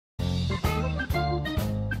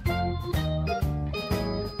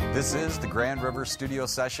This is the Grand River Studio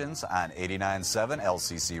Sessions on 89.7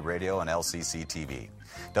 LCC Radio and LCC TV. It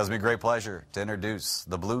does me a great pleasure to introduce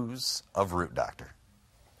the blues of Root Doctor.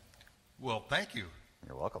 Well, thank you.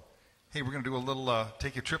 You're welcome. Hey, we're going to do a little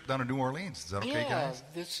take a trip down to New Orleans. Is that okay, guys?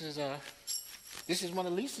 This is one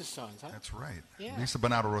of Lisa's songs, huh? That's right. Yeah. Lisa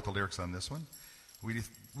Bonato wrote the lyrics on this one.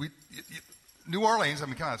 New Orleans, I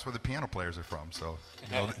mean, come on, that's where the piano players are from. So,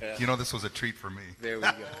 this was a treat for me. There we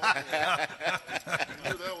go.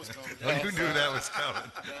 You knew that was coming. Oh, you knew that was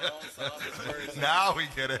coming. Now we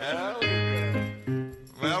get it.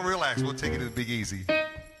 Well, relax. We'll take it to the Big Easy.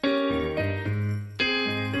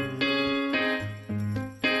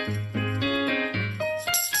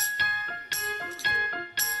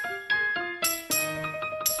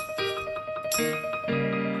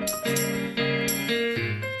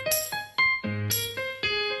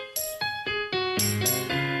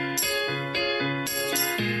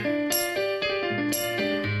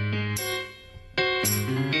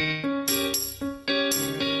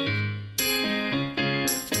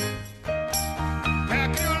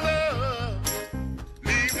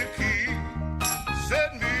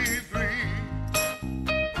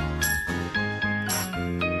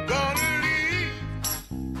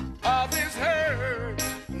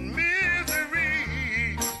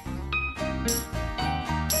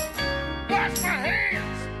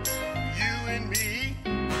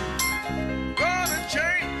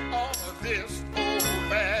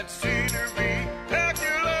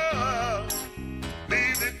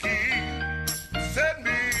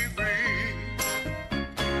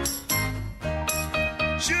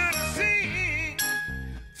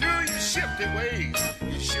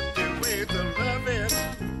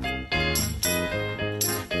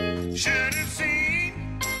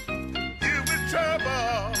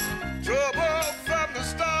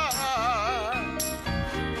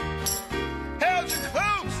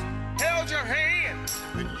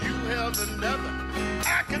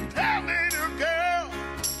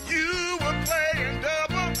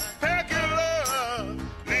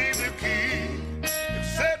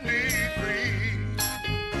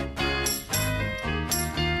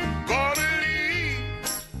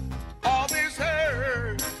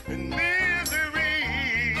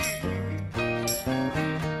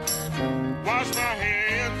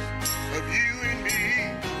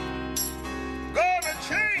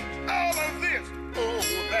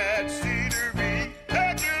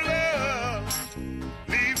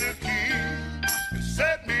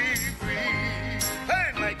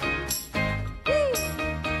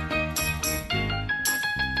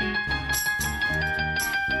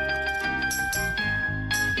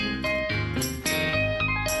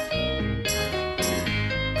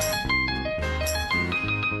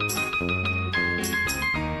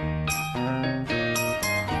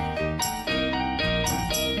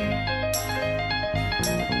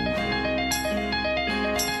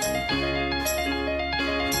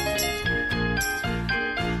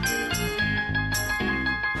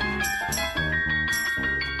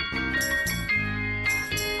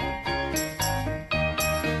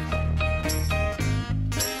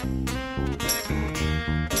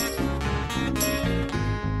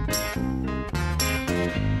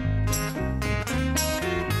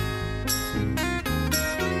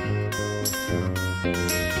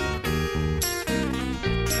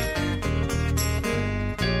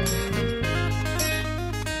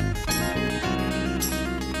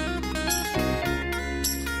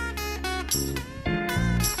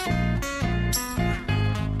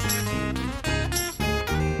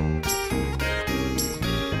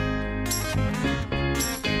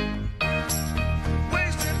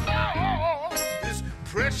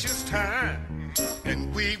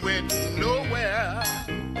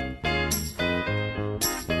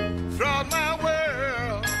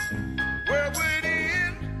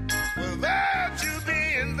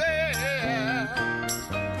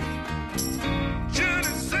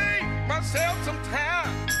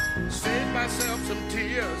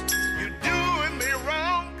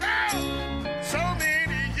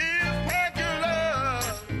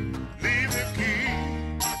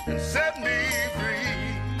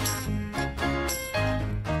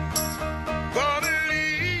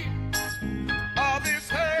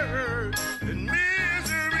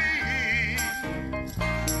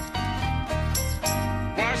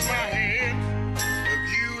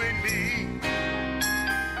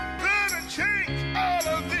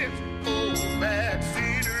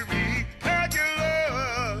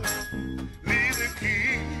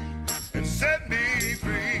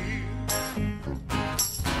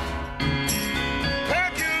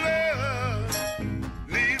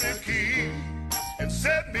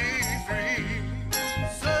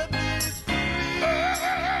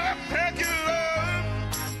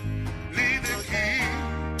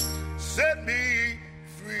 be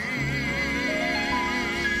free.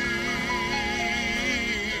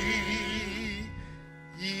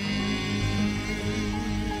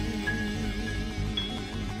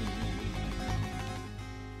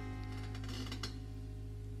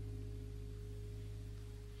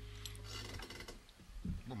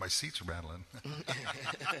 Well, my seats are rattling.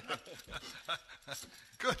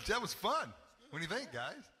 Good, that was fun. What do you think,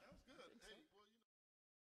 guys?